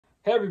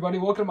Hey everybody,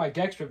 welcome to my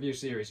Gex review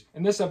series.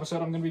 In this episode,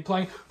 I'm going to be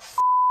playing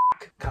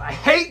I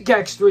hate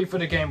Gex 3 for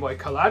the Game Boy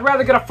Color. I'd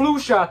rather get a flu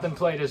shot than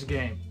play this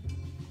game.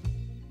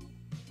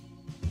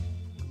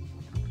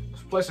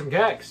 Let's play some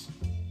Gex.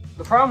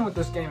 The problem with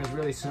this game is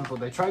really simple.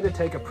 They tried to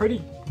take a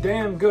pretty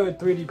damn good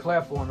 3D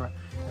platformer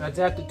and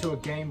adapt it to a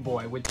Game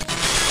Boy, which...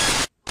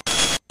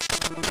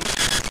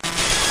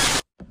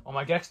 Oh,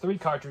 my Gex 3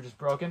 cartridge is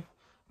broken.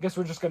 I guess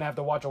we're just going to have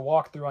to watch a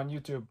walkthrough on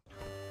YouTube.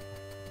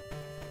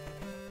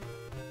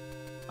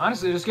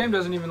 Honestly, this game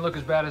doesn't even look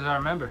as bad as I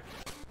remember.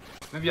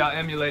 Maybe I'll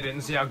emulate it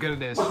and see how good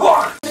it is.